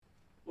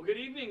Well, good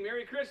evening.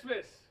 Merry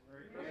Christmas.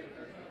 Merry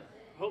Christmas.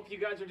 Hope you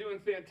guys are doing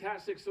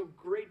fantastic. So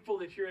grateful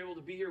that you're able to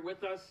be here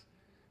with us.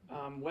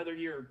 Whether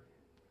you're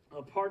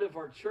a part of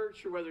our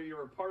church or whether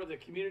you're a part of the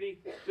community,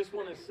 just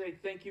want to say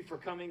thank you for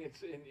coming.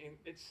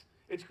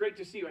 It's great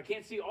to see you. I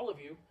can't see all of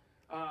you,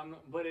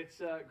 but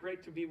it's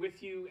great to be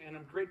with you, and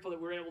I'm grateful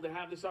that we're able to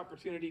have this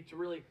opportunity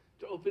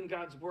to open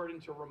God's Word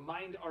and to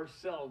remind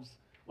ourselves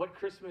what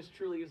Christmas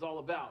truly is all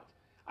about.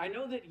 I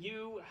know that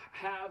you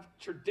have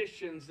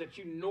traditions that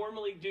you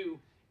normally do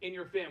in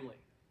your family.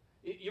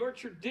 Your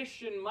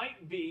tradition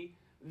might be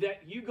that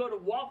you go to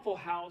Waffle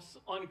House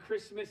on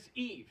Christmas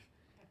Eve.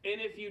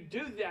 And if you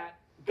do that,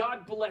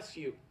 God bless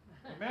you.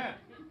 Amen.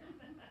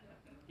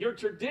 Your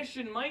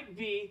tradition might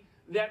be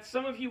that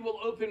some of you will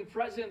open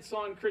presents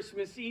on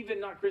Christmas Eve and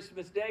not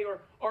Christmas Day,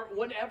 or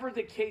whatever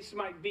the case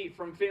might be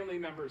from family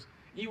members.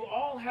 You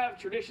all have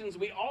traditions.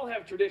 We all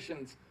have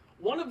traditions.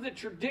 One of the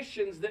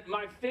traditions that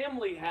my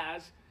family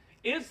has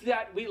is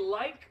that we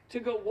like to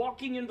go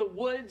walking in the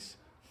woods,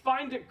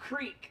 find a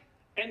creek,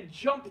 and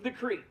jump the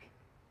creek.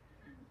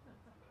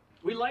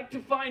 We like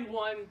to find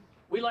one.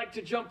 We like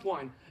to jump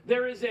one.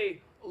 There is a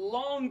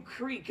long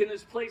creek in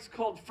this place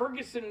called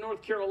Ferguson,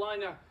 North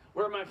Carolina,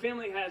 where my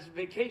family has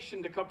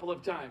vacationed a couple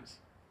of times.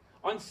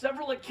 On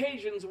several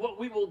occasions, what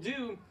we will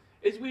do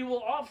is we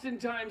will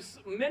oftentimes,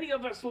 many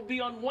of us will be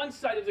on one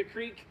side of the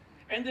creek,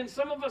 and then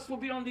some of us will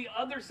be on the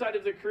other side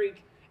of the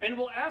creek, and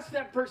we'll ask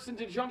that person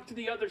to jump to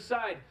the other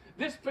side.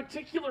 This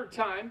particular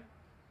time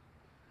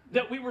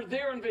that we were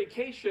there on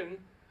vacation,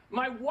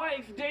 my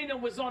wife, Dana,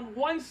 was on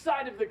one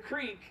side of the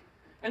creek,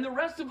 and the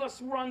rest of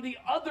us were on the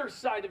other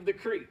side of the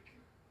creek.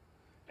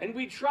 And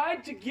we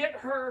tried to get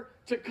her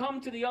to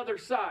come to the other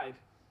side.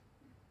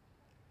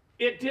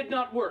 It did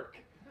not work.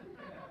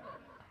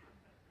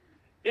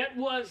 It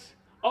was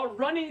a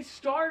running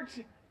start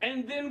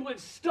and then would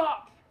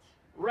stop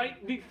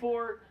right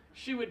before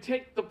she would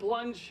take the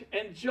plunge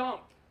and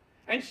jump.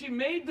 And she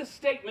made the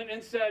statement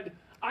and said,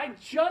 "I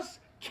just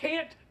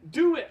can't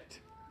do it."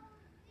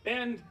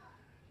 And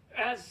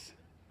as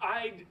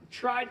I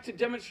tried to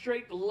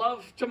demonstrate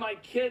love to my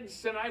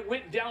kids, and I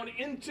went down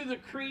into the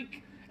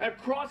creek,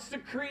 across the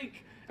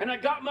creek, and I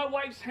got my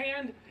wife's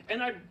hand,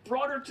 and I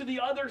brought her to the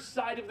other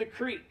side of the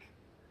creek.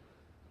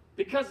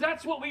 Because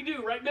that's what we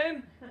do, right,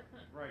 men?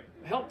 Right.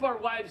 Help our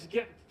wives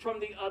get from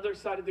the other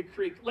side of the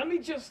creek. Let me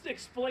just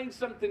explain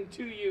something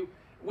to you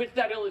with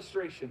that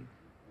illustration.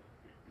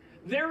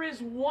 There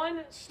is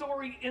one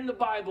story in the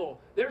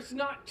Bible. There's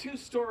not two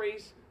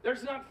stories.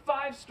 There's not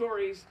five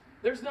stories.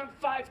 There's not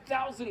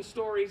 5,000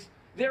 stories.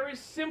 There is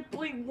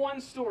simply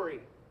one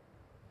story.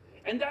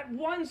 And that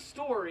one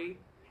story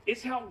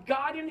is how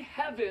God in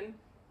heaven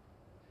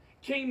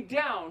came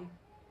down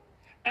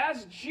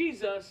as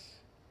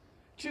Jesus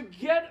to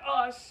get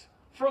us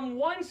from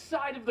one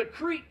side of the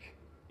creek,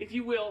 if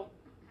you will,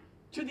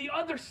 to the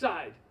other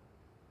side.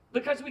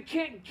 Because we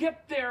can't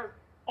get there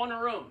on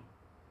our own.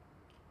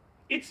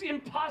 It's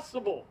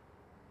impossible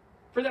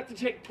for that to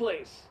take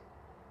place.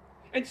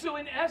 And so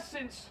in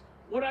essence,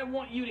 what I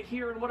want you to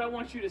hear and what I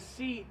want you to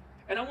see,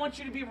 and I want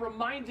you to be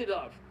reminded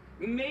of,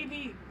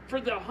 maybe for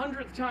the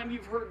 100th time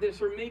you've heard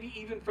this, or maybe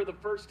even for the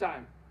first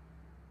time,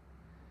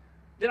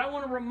 that I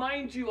want to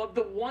remind you of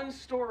the one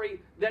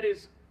story that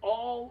is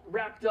all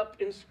wrapped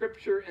up in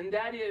Scripture, and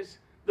that is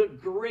the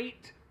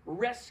great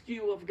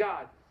rescue of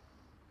God.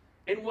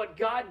 And what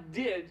God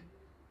did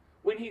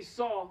when he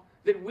saw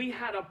that we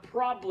had a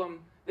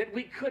problem that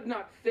we could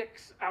not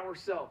fix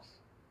ourselves.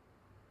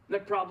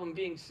 That problem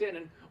being sin.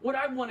 And what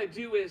I want to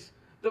do is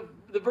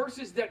the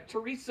verses that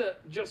Teresa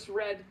just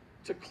read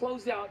to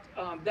close out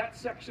that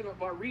section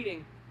of our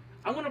reading,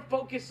 I want to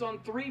focus on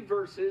three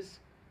verses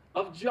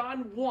of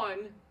John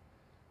 1,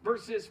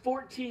 verses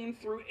 14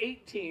 through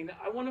 18.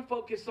 I want to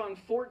focus on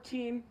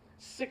 14,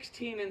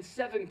 16, and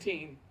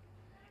 17.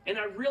 And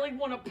I really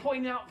want to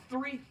point out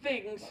three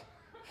things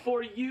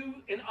for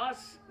you and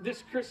us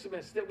this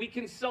Christmas that we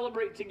can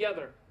celebrate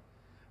together.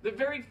 The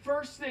very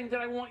first thing that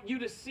I want you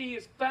to see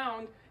is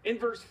found in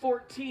verse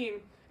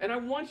 14. And I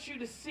want you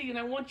to see and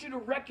I want you to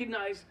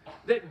recognize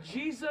that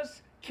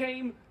Jesus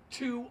came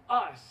to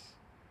us.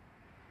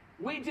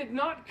 We did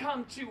not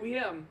come to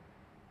him.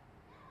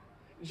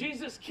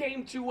 Jesus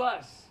came to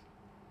us.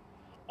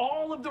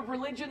 All of the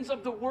religions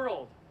of the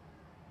world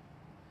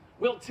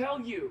will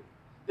tell you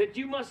that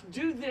you must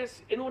do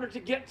this in order to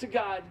get to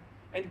God.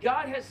 And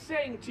God is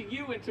saying to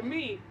you and to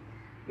me,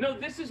 no,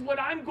 this is what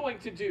I'm going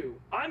to do.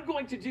 I'm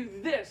going to do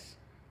this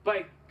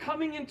by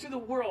coming into the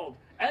world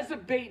as a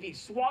baby,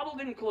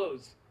 swaddled in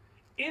clothes,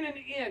 in an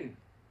inn,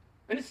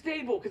 in a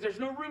stable, because there's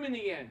no room in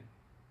the inn.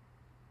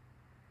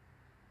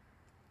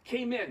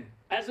 Came in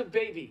as a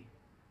baby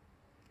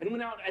and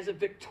went out as a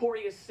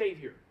victorious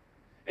Savior.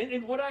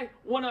 And what I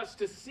want us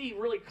to see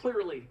really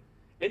clearly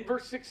in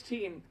verse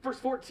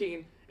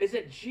 14, is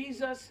that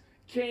Jesus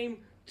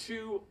came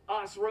to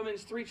us.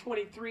 Romans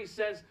 3:23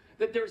 says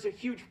that there's a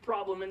huge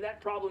problem, and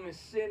that problem is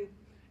sin,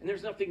 and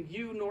there's nothing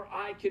you nor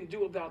I can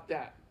do about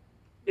that.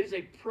 It is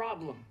a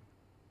problem.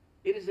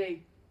 It is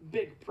a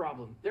big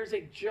problem. There's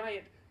a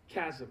giant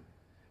chasm.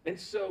 And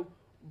so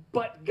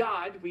But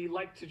God, we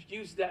like to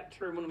use that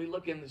term when we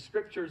look in the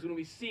scriptures. When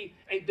we see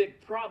a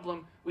big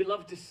problem, we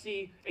love to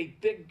see a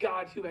big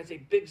God who has a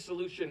big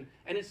solution,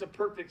 and it's a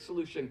perfect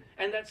solution.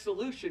 And that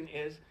solution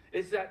is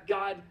that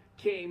God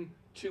came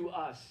to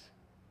us.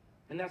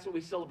 And that's what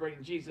we celebrate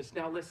in Jesus.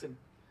 Now listen,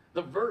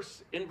 the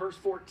verse in verse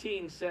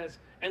 14 says,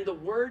 and the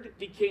Word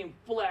became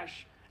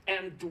flesh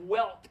and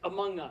dwelt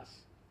among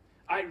us.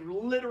 I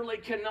literally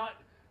could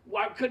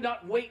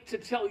not wait to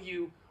tell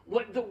you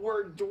what the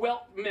word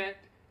dwelt meant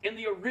in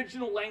the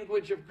original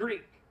language of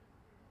Greek.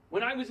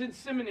 When I was in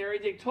seminary,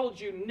 they told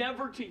you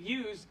never to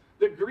use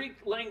the Greek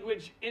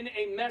language in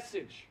a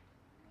message.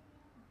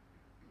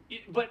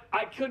 But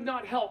I could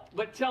not help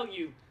but tell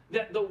you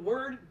that the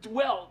word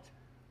dwelt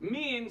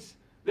means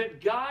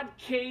that God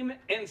came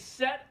and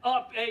set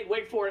up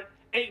wait for it,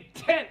 a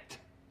tent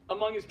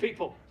among his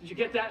people. Did you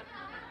get that?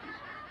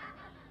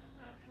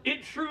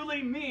 It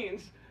truly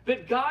means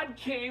that God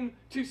came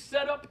to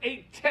set up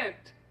a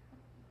tent.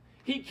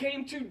 He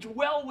came to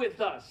dwell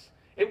with us.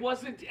 It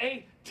wasn't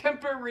a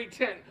temporary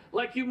tent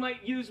like you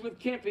might use with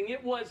camping.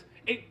 It was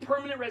a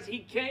permanent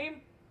residence. He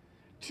came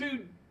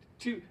to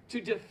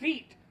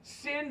defeat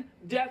sin,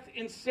 death,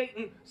 and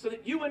Satan so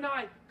that you and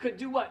I could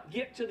do what?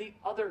 Get to the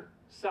other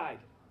side.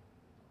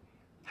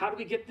 How do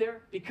we get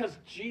there? Because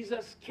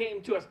Jesus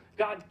came to us.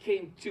 God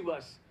came to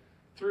us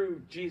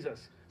through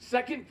Jesus.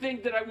 Second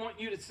thing that I want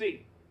you to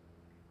see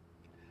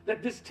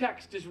that this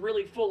text is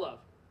really full of.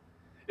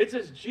 It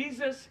says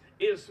Jesus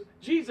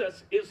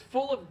is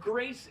full of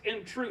grace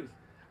and truth.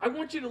 I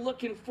want you to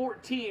look in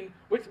 14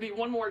 with me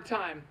one more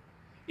time.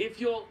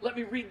 If you'll let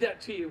me read that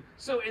to you.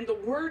 So, and the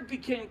Word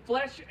became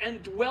flesh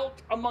and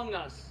dwelt among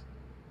us.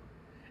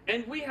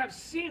 And we have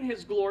seen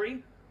his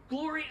glory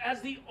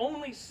as the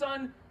only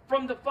Son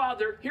from the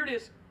Father. Here it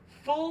is,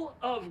 full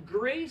of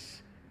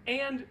grace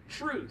and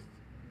truth.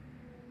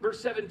 Verse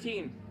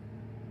 17.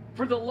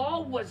 For the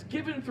law was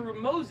given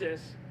through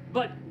Moses,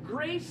 but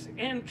grace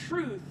and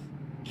truth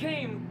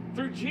came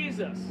through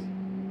Jesus.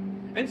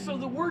 And so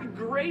the word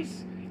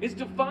grace is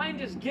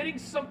defined as getting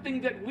something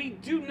that we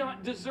do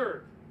not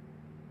deserve.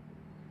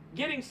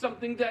 Getting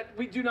something that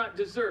we do not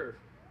deserve.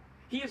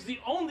 He is the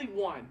only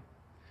one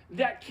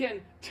that can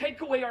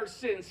take away our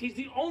sins. He's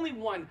the only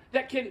one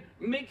that can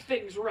make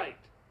things right.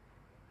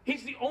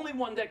 He's the only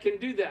one that can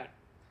do that.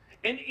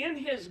 And in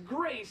his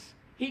grace,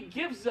 he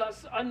gives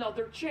us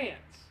another chance.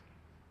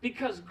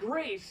 Because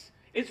grace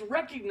is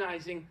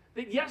recognizing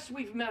that yes,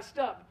 we've messed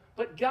up,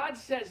 but God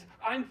says,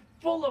 I'm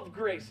full of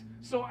grace,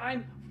 so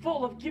I'm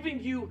full of giving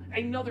you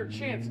another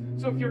chance.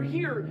 So if you're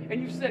here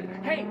and you said,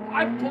 hey,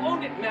 I've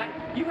blown it,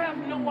 Matt, you have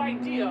no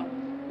idea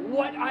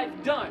what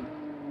I've done.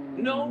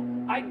 No,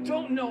 I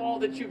don't know all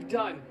that you've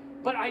done,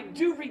 but I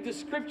do read the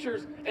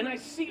scriptures and I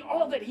see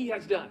all that he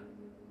has done.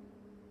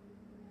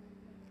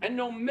 And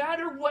no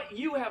matter what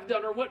you have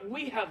done or what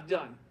we have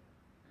done,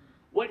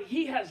 what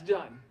he has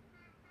done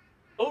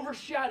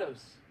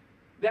overshadows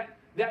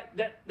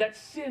that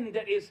sin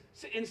that is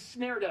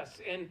ensnared us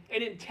and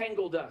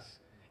entangled us.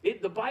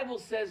 The Bible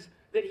says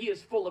that he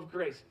is full of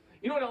grace.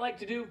 You know what I like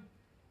to do?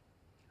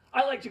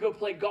 I like to go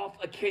play golf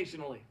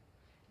occasionally.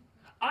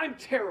 I'm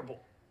terrible.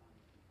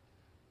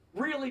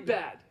 Really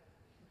bad.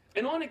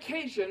 And on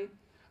occasion,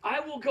 I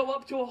will go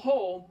up to a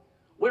hole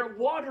where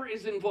water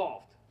is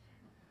involved.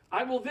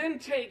 I will then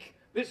take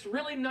this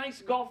really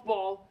nice golf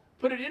ball,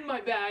 put it in my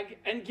bag,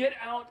 and get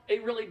out a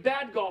really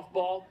bad golf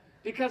ball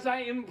because I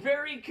am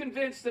very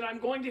convinced that I'm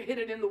going to hit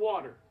it in the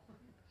water.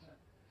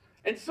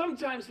 And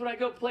sometimes when I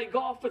go play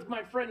golf with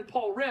my friend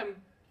Paul Rim,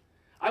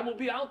 I will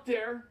be out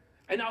there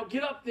and I'll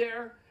get up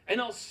there and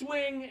I'll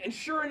swing, and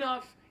sure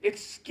enough, it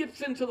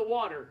skips into the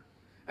water.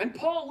 And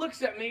Paul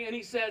looks at me and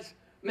he says,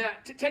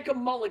 Matt, take a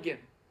mulligan.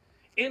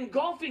 In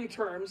golfing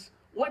terms,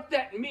 what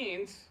that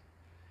means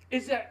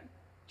is that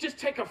just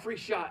take a free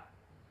shot.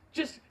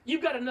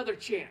 You've got another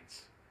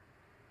chance.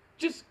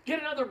 Just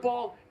get another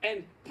ball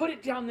and put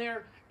it down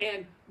there,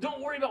 and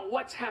don't worry about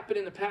what's happened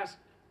in the past.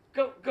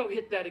 Go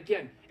hit that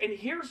again. And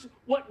here's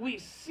what we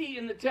see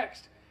in the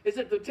text, is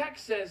that the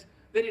text says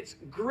that it's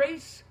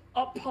grace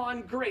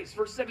upon grace.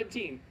 Verse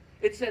 17,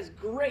 it says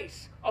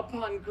grace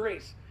upon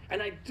grace.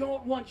 And I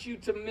don't want you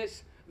to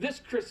miss this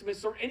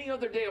Christmas or any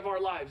other day of our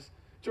lives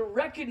to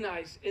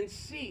recognize and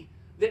see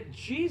that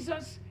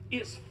Jesus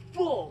is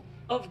full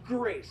of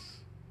grace.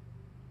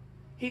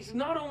 He's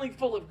not only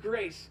full of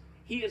grace,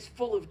 he is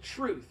full of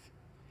truth.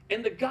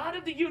 And the God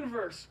of the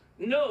universe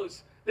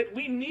knows that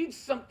we need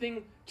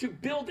something to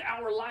build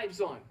our lives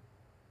on.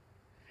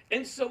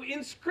 And so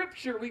in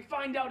Scripture, we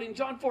find out in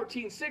John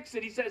 14:6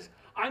 that he says,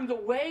 I'm the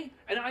way,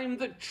 and I am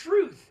the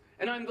truth,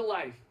 and I'm the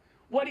life.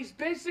 What he's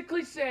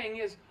basically saying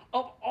is,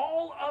 of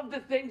all of the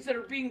things that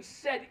are being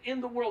said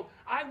in the world,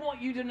 I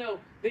want you to know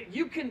that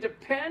you can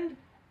depend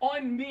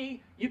on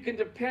me. You can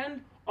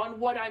depend on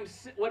what I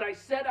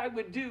said I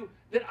would do,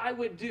 that I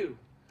would do.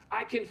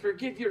 I can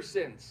forgive your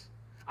sins.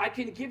 I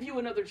can give you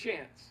another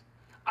chance.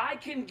 I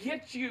can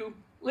get you,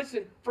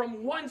 listen,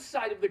 from one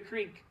side of the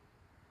creek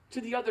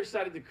to the other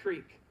side of the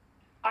creek.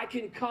 I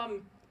can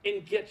come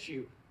and get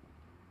you.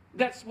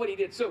 That's what he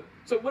did. So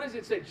what does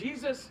it say?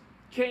 Jesus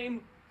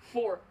came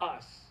for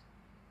us.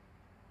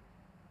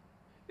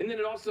 And then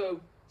it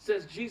also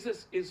says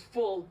Jesus is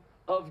full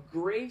of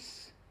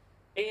grace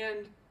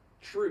and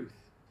truth.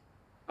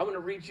 I want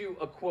to read you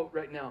a quote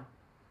right now.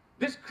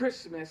 This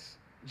Christmas,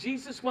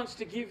 Jesus wants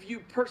to give you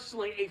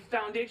personally a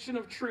foundation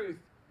of truth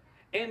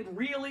and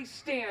really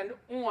stand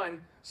on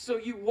so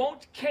you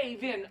won't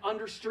cave in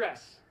under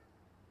stress.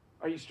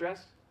 Are you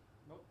stressed?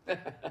 Nope.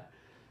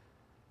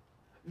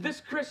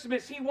 This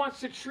Christmas, he wants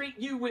to treat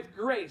you with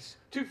grace,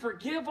 to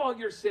forgive all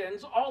your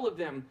sins, all of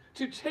them,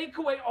 to take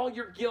away all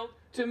your guilt,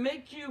 to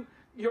make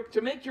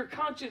your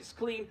conscience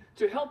clean,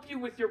 to help you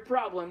with your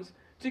problems,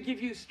 to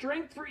give you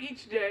strength for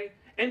each day,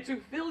 and to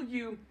fill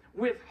you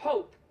with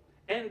hope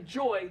and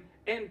joy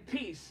and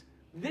peace.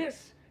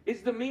 This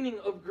is the meaning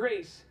of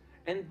grace,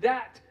 and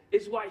that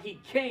is why he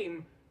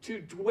came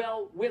to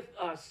dwell with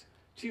us,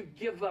 to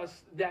give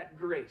us that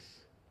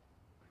grace.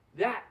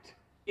 That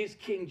is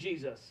King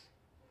Jesus.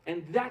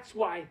 And that's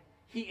why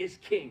he is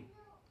king.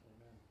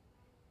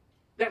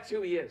 That's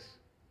who he is.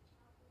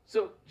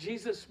 So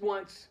Jesus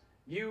wants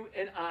you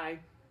and I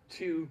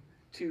to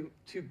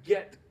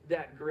get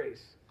that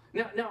grace.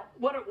 Now,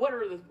 what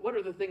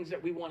are the things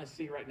that we want to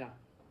see right now?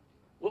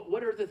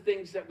 What are the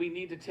things that we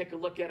need to take a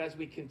look at as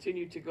we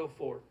continue to go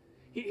forward?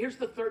 Here's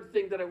the third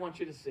thing that I want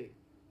you to see.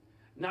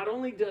 Not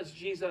only does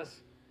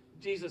Jesus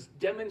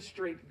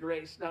demonstrate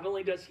grace, not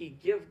only does he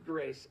give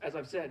grace, as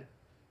I've said,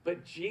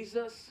 but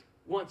Jesus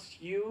wants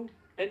you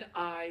and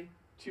I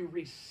to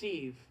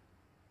receive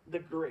the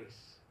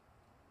grace.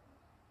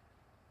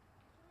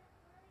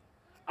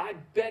 I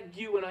beg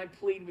you and I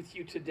plead with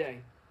you today,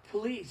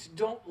 please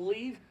don't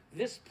leave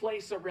this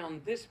place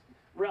around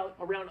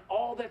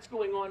all that's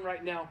going on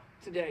right now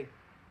today.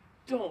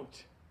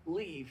 Don't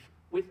leave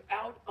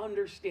without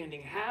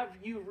understanding. Have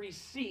you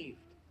received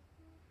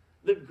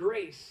the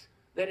grace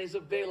that is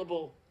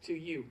available to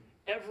you?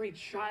 Every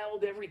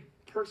child, every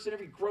person,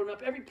 every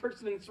grown-up, every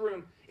person in this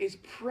room is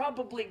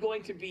probably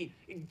going to be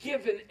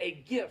given a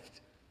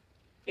gift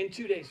in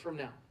 2 days from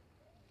now.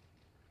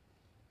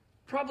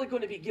 Probably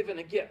going to be given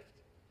a gift.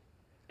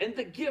 And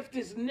the gift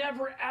is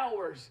never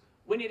ours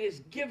when it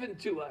is given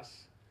to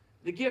us.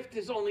 The gift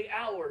is only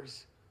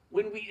ours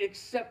when we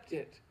accept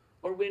it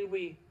or when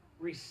we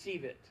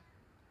receive it.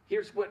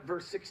 Here's what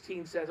verse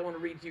 16 says. I want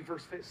to read to you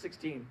verse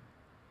 16.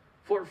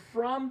 For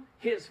from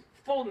his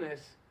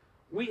fullness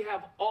we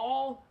have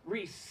all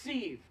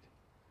received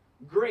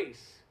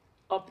grace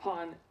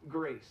upon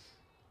grace.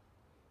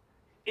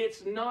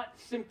 It's not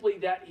simply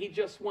that he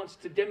just wants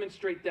to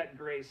demonstrate that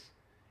grace.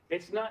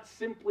 It's not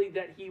simply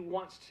that he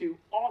wants to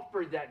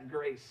offer that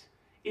grace.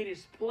 It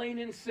is plain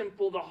and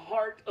simple, the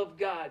heart of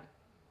God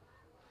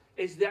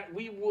is that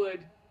we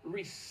would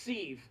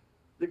receive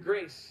the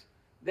grace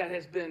that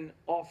has been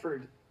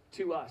offered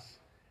to us.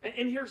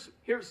 And here's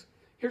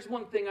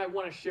one thing I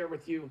want to share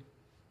with you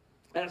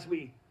as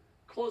we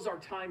close our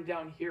time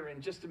down here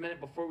in just a minute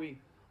before we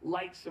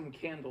light some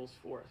candles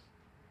for us.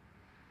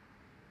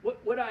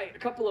 A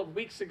couple of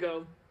weeks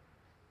ago,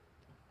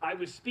 I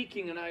was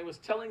speaking and I was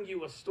telling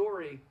you a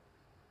story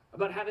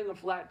about having a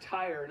flat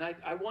tire, and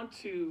I want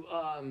to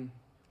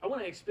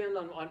expand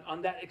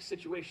on that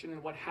situation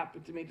and what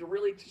happened to me to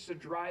really just to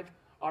drive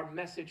our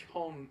message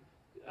home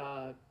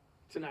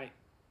tonight.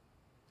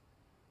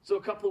 So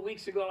a couple of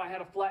weeks ago, I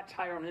had a flat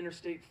tire on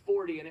Interstate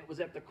 40, and it was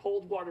at the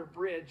Coldwater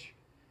Bridge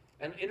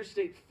and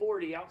Interstate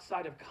 40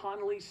 outside of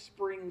Connolly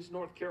Springs,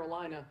 North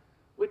Carolina,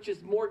 which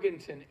is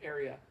Morganton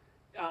area.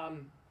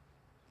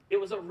 It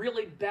was a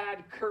really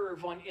bad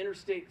curve on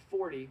Interstate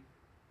 40.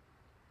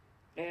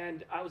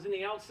 And I was in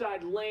the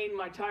outside lane.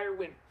 My tire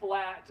went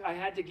flat. I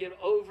had to get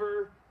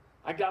over.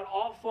 I got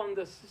off on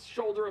the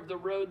shoulder of the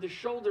road. The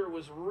shoulder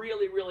was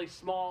really, really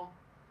small.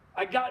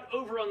 I got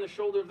over on the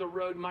shoulder of the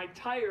road. My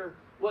tire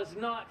was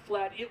not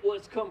flat. It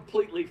was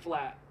completely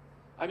flat.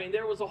 I mean,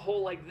 there was a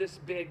hole like this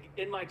big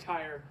in my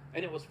tire,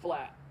 and it was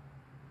flat.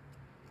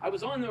 I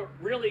was on the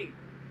really,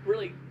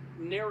 really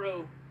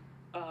narrow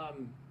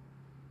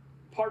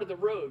part of the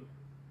road,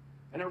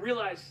 and I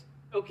realized,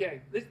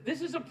 okay,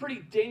 this is a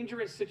pretty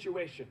dangerous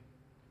situation.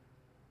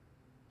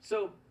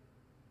 So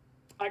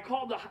I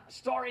called the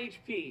Star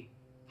HP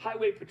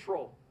Highway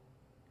Patrol.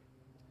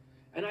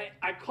 And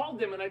I called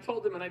them and I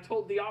told them and I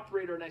told the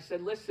operator and I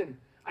said, listen,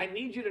 I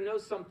need you to know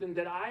something,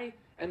 that I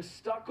am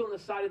stuck on the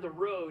side of the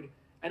road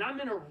and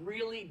I'm in a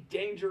really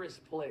dangerous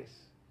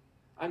place.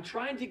 I'm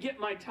trying to get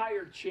my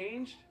tire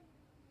changed,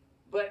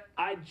 but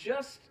I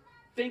just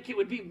think it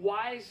would be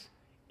wise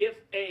if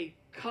a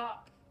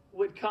cop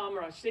would come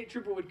or a state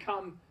trooper would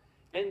come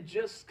and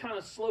just kind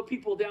of slow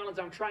people down as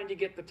I'm trying to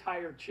get the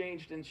tire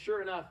changed. And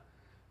sure enough,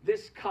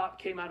 this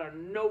cop came out of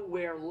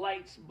nowhere,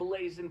 lights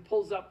blazing,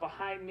 pulls up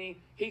behind me.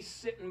 He's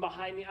sitting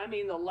behind me. I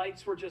mean, the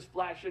lights were just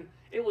flashing.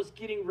 It was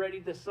getting ready.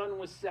 The sun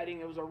was setting.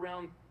 It was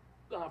around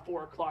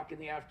 4 o'clock in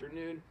the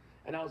afternoon.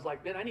 And I was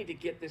like, man, I need to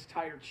get this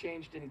tire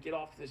changed and get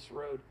off this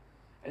road.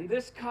 And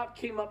this cop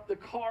came up. The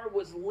car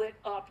was lit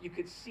up. You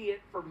could see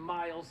it for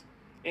miles.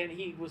 And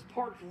he was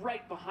parked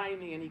right behind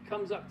me. And he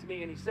comes up to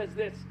me and he says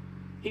this.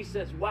 He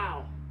says,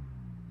 wow.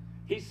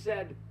 He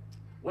said,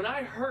 when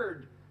I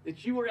heard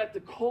that you were at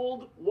the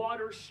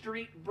Coldwater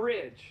Street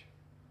Bridge,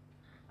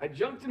 I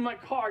jumped in my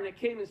car and I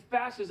came as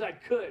fast as I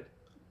could,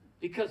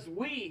 because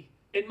we,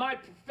 in my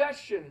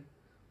profession,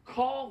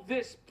 call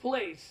this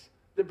place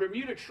the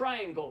Bermuda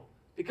Triangle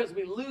because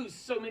we lose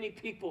so many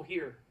people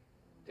here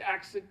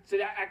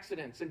to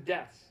accidents and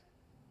deaths.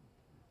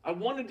 I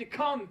wanted to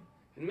come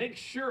and make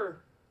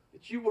sure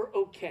that you were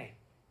okay.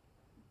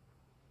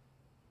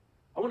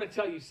 I want to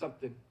tell you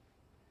something.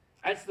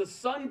 As the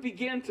sun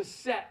began to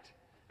set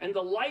and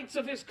the lights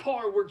of his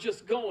car were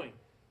just going,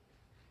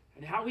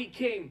 and how he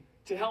came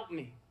to help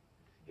me,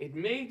 it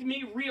made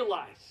me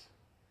realize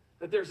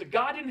that there's a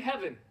God in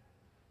heaven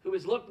who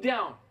has looked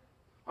down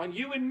on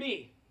you and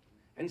me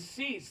and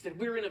sees that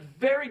we're in a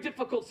very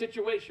difficult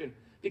situation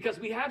because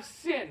we have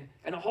sin,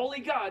 and a holy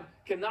God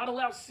cannot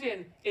allow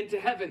sin into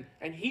heaven,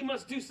 and he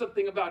must do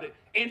something about it.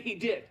 And he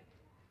did.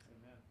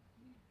 Amen.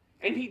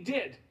 And he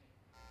did.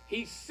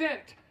 He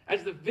sent,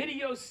 as the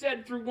video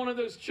said through one of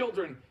those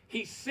children,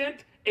 he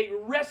sent a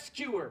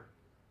rescuer.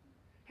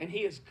 And he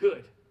is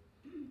good.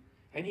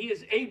 And he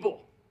is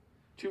able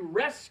to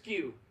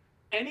rescue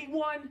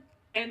anyone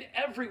and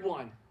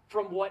everyone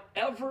from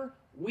whatever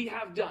we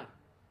have done.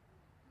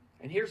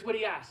 And here's what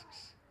he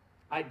asks.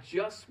 I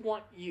just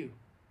want you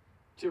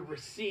to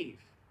receive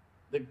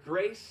the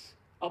grace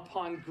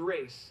upon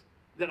grace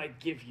that I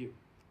give you.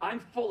 I'm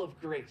full of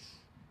grace,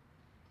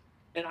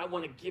 and I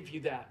want to give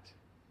you that.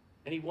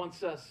 And he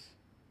wants us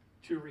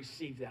to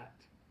receive that.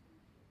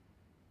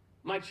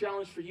 My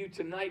challenge for you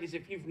tonight is,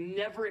 if you've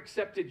never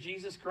accepted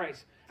Jesus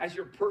Christ as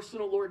your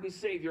personal Lord and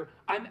Savior,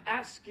 I'm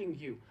asking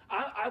you,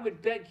 I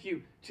would beg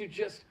you to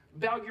just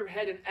bow your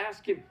head and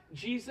ask him,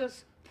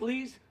 Jesus,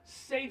 please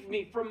save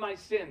me from my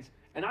sins.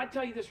 And I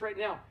tell you this right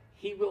now,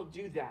 he will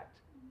do that,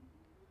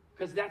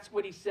 because that's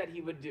what he said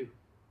he would do.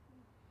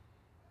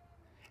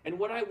 And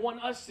what I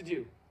want us to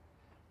do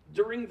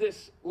during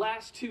this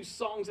last two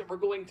songs that we're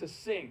going to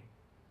sing,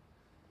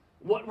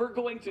 what we're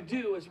going to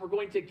do is we're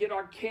going to get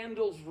our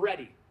candles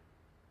ready.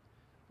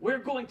 We're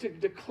going to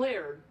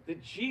declare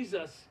that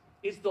Jesus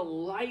is the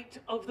light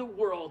of the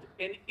world,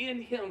 and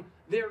in him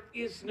there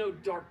is no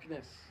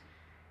darkness.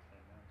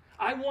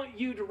 I want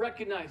you to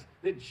recognize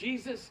that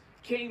Jesus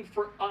came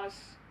for us,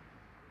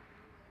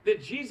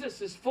 that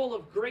Jesus is full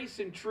of grace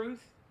and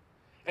truth,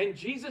 and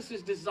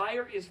Jesus'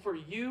 desire is for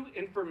you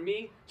and for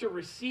me to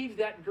receive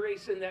that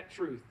grace and that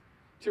truth,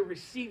 to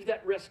receive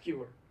that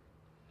rescuer.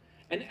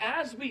 And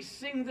as we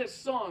sing this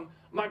song,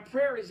 my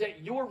prayer is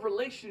that your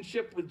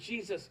relationship with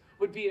Jesus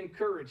would be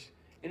encouraged.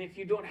 And if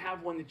you don't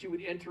have one, that you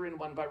would enter in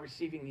one by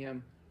receiving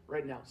him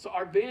right now. So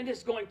our band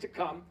is going to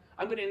come.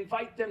 I'm going to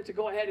invite them to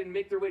go ahead and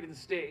make their way to the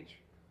stage.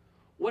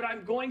 What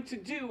I'm going to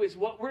do is,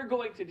 what we're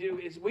going to do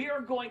is, we are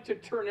going to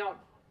turn out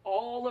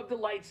all of the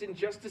lights in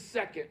just a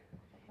second.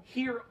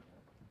 Here,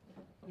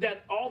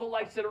 that all the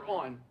lights that are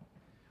on.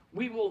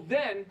 We will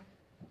then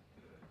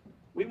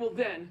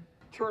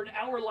turn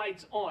our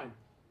lights on.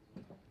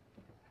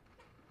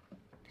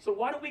 So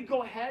why don't we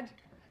go ahead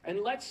and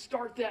let's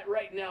start that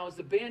right now as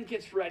the band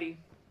gets ready.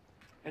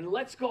 And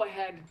let's go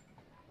ahead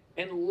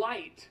and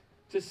light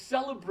to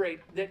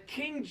celebrate that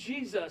King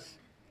Jesus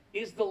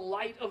is the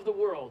light of the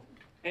world.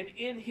 And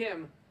in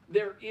him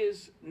there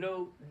is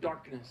no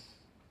darkness.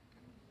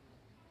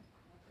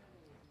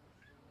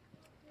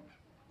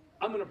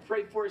 I'm going to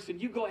pray for us, and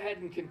you go ahead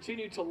and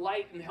continue to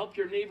light and help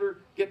your neighbor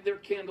get their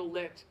candle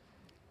lit.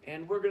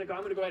 And I'm going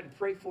to go ahead and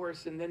pray for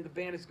us, and then the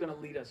band is going to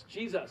lead us.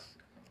 Jesus,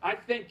 I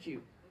thank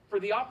you for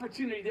the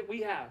opportunity that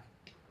we have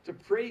to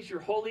praise your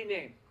holy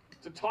name,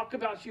 to talk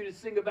about you, to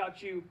sing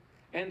about you,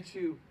 and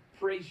to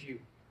praise you.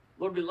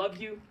 Lord, we love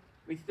you.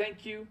 We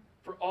thank you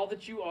for all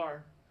that you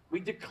are.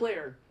 We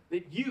declare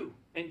that you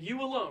and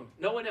you alone,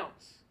 no one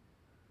else,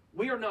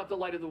 we are not the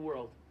light of the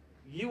world.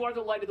 You are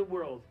the light of the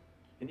world.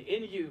 And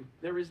in you,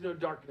 there is no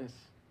darkness.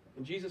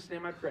 In Jesus'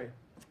 name I pray.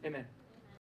 Amen.